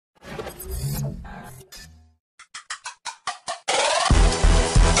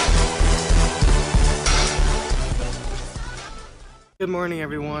Good morning,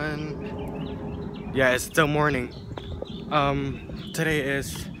 everyone. Yeah, it's still morning. Today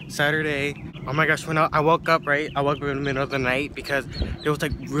is Saturday. Oh my gosh, when I woke up, right? I woke up in the middle of the night because it was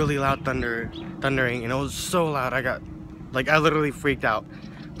like really loud thundering, and it was so loud. I literally freaked out.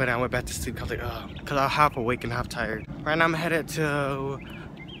 But I went back to sleep. I was like, oh, because I was half awake and half tired. Right now I'm headed to,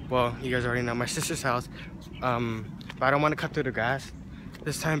 well, you guys already know, my sister's house. But I don't want to cut through the grass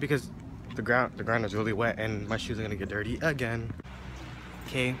this time because the ground is really wet and my shoes are gonna get dirty again.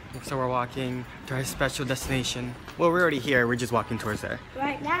 Okay, so we're walking to our special destination. Well, we're already here. We're just walking towards there.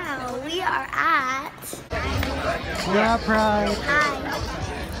 Right now, we are at... Yeah, Pride. Hi.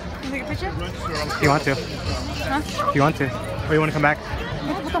 Can you take a picture? If you want to. Huh? If you want to. Or you want to come back?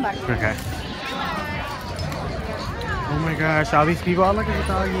 We'll come back. Okay. Oh my gosh, all these people. Oh, look at the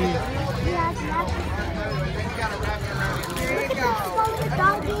doggy. Yes, there you go. The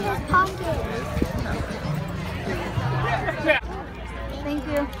doggy in his pocket. Thank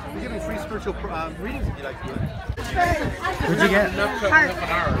you. We're giving free spiritual readings if you like to do it. What'd you get? Heart.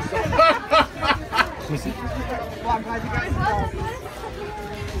 Let me see. Well, I'm glad you guys involved.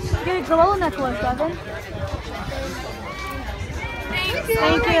 Get a glow necklace, Devin.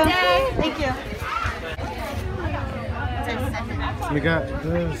 Thank you. Thank you. We got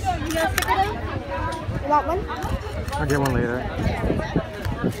this. You got a sticker though? You want one? I'll get one later.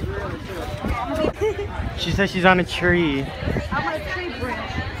 She says she's on a tree. I want a tree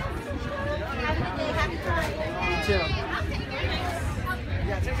branch.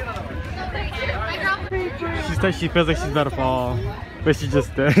 She says she feels like she's about to fall, but she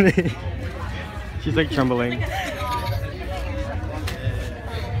just did. She's like trembling.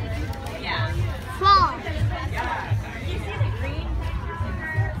 Fall.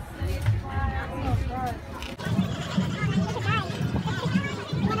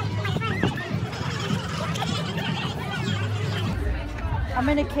 I'm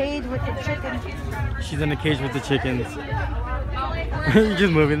in a cage with the chickens. She's in a cage with the chickens. You're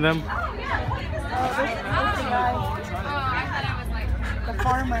just moving them. Oh, this guy. The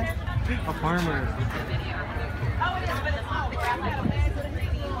farmer. A farmer.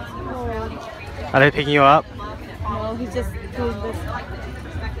 Oh, Are they picking you up? no, he's just doing this.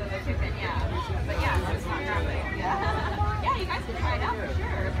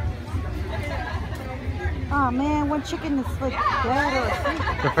 Oh man, one chicken is like dead or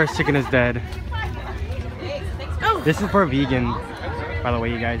asleep. The first chicken is dead. This is for vegan, by the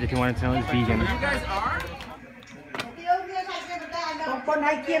way, you guys. If you want to know, it's vegan.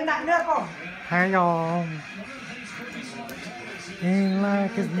 Hi y'all. Ain't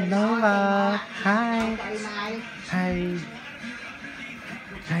like it's Nova. Hi. Hi.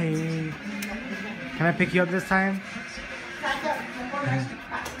 Hi. Can I pick you up this time?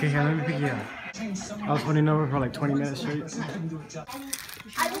 Okay, here, let me pick you up. I was holding over for like 20 minutes straight.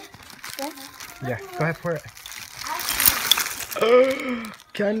 Yeah, go ahead for it.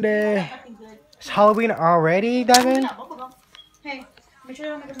 Candy. It's Halloween already, Devin?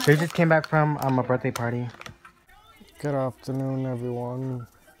 They just came back from a birthday party. Good afternoon, everyone.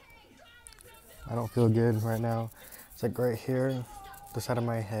 I don't feel good right now. It's like right here, the side of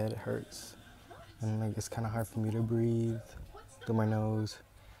my head hurts. And like it's kind of hard for me to breathe through my nose.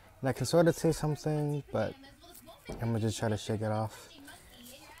 And I can sort of say something, but I'm gonna just try to shake it off.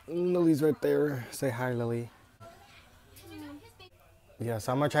 Lily's right there. Say hi, Lily. Yeah,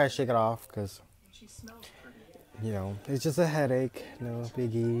 so I'm gonna try to shake it off because, you know, it's just a headache, no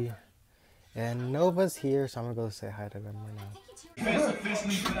biggie. And Nova's here, so I'm gonna go say hi to them right now.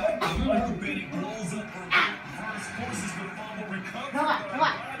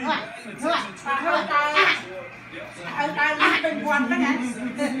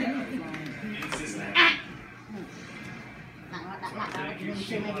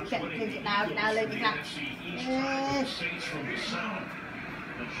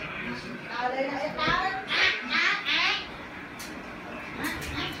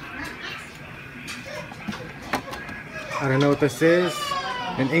 I don't know what this is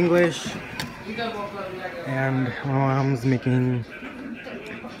in English, and my mom's making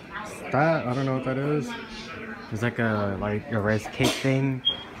that. I don't know what that is. It's like a rice cake thing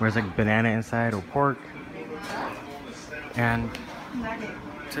where it's like banana inside or pork. And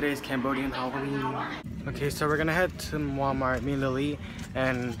today's Cambodian Halloween. Okay, so we're gonna head to Walmart. Me, Lily,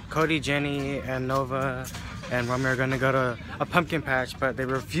 and Cody, Jenny, and Nova, and Rami are gonna go to a pumpkin patch, but they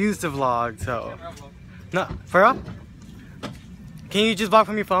refuse to vlog. So, no, for real? Can you just vlog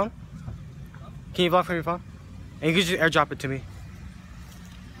from your phone? Can you vlog from your phone? And you can just airdrop it to me.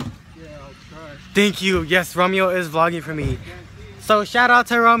 Thank you. Yes, Romeo is vlogging for me. So shout out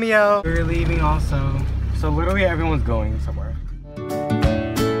to Romeo. We're leaving also. So literally everyone's going somewhere.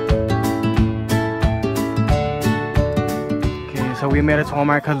 Okay, so we made it to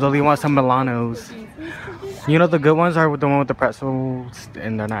Walmart because Lily wants some Milanos. You know the good ones are the one with the pretzels,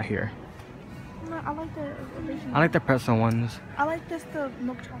 and they're not here. No, I like the original. I like the pretzel ones. I like this, the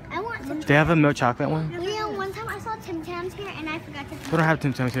milk chocolate. I want some. They have a milk chocolate one? Leo, one time I saw Tim Tams here and I forgot to. They don't have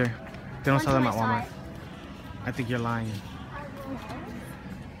Tim Tams here. They don't sell them at One time I Walmart. saw I think you're lying.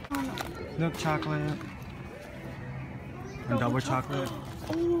 Milk chocolate. And double chocolate.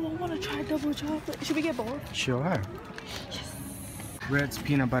 Oh, I want to try double chocolate. Should we get both? Sure. Yes. Ritz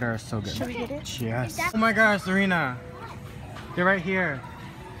peanut butter is so good. Should we get it? Yes. Oh my gosh, Serena. They're right here.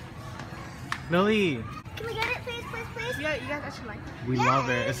 Lily. Can we get it, please, please, please? Yeah, you guys actually like it. We love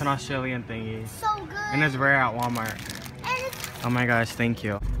it. It's an Australian thingy. So good. And it's rare at Walmart. And it's Oh my gosh, thank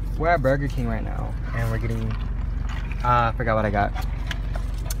you. We're at Burger King right now. And we're getting... I forgot what I got.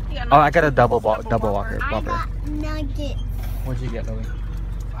 Oh, I got a double Whopper. I got nuggets. What'd you get, Lily?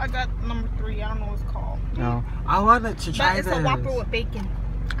 I got number 3. I don't know what it's called. No. I wanted to try But it's this. a Whopper with bacon.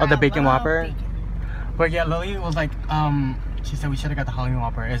 Oh, the I bacon love Whopper? bacon. But yeah, Lily was like, she said we should have got the Halloween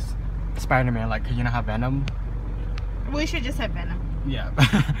Whopper. It's Spider-Man, like, cause you know how Venom? We should just have Venom. Yeah.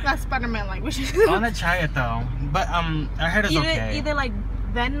 Not Spider-Man, like, we should. I wanna try it though. But I heard it's okay. Either like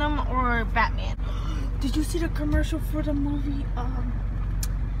Venom or Batman. Did you see the commercial for the movie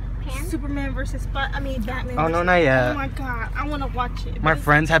Superman versus Batman? Oh no, not yet. Oh my god, I want to watch it. My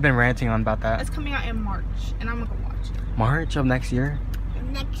friends have been ranting on about that. It's coming out in March, and I'm gonna watch it. March of next year?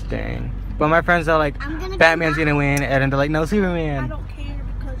 Next. Dang. But my friends are like, Batman's gonna win, and then they're like, no, I Superman. don't care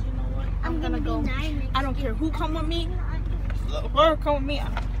because you know what? I'm gonna go. be 9 next I don't care who come with me. Whoever come with me,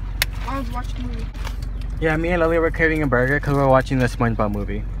 I'll watch the movie. Yeah, me and Lily were craving a burger because we were watching the SpongeBob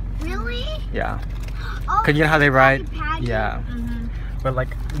movie. Really? Yeah. Oh, Cause you know how they ride? Patty. Yeah. Mm-hmm. But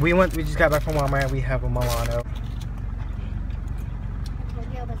like, we just got back from Walmart and we have a Milano.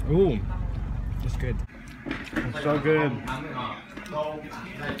 Ooh, it's good. It's so good.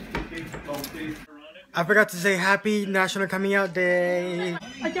 I forgot to say happy National Coming Out Day.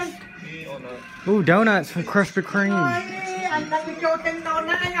 Ooh, donuts from Krispy Kreme.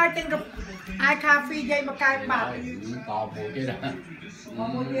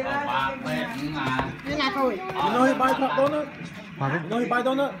 You're not going. You know he buys donut? Pardon? You know he buys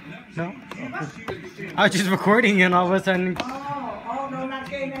donut? No. I was just recording and all of a sudden.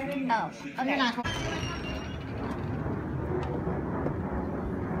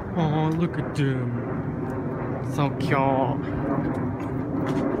 Oh, look at them. So cute.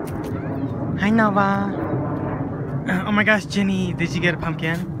 Hi, Nova. Oh my gosh, Jenny, did you get a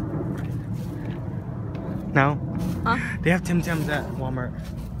pumpkin? No? Huh? They have Tim Tams at Walmart.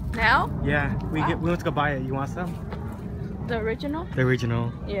 Now? Yeah, we went to go buy it. You want some? The original? The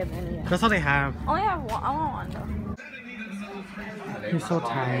original. Yeah, then yeah. That's all they have. Only have one. I want one though. You're so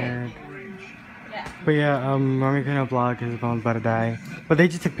tired. But yeah, Mommy couldn't vlog because his mom's about to die. But they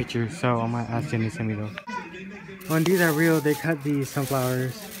just took pictures, so I might ask Jenny to send me those. When these are real, they cut these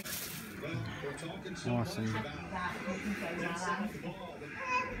sunflowers. Awesome. How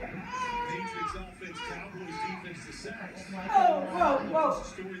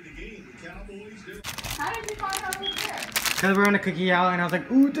did you find out who's there? Because we're on a cookie out and I was like,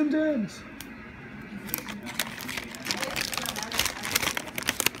 ooh, Tim Tams.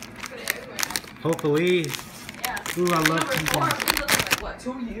 Hopefully. Yeah. Ooh, I love Tim Tams. Like what,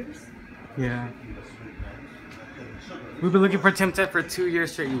 2 years? Yeah. We've been looking for Tim Tams for 2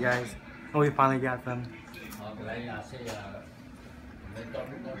 years straight, you guys. And we finally got them.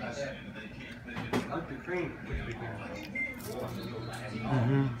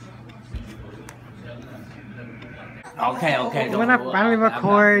 Okay. When I finally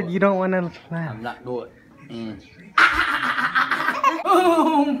record, you don't want to laugh. I'm not good. We're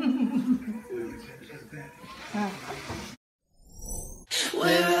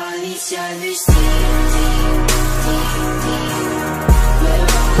on each other's team.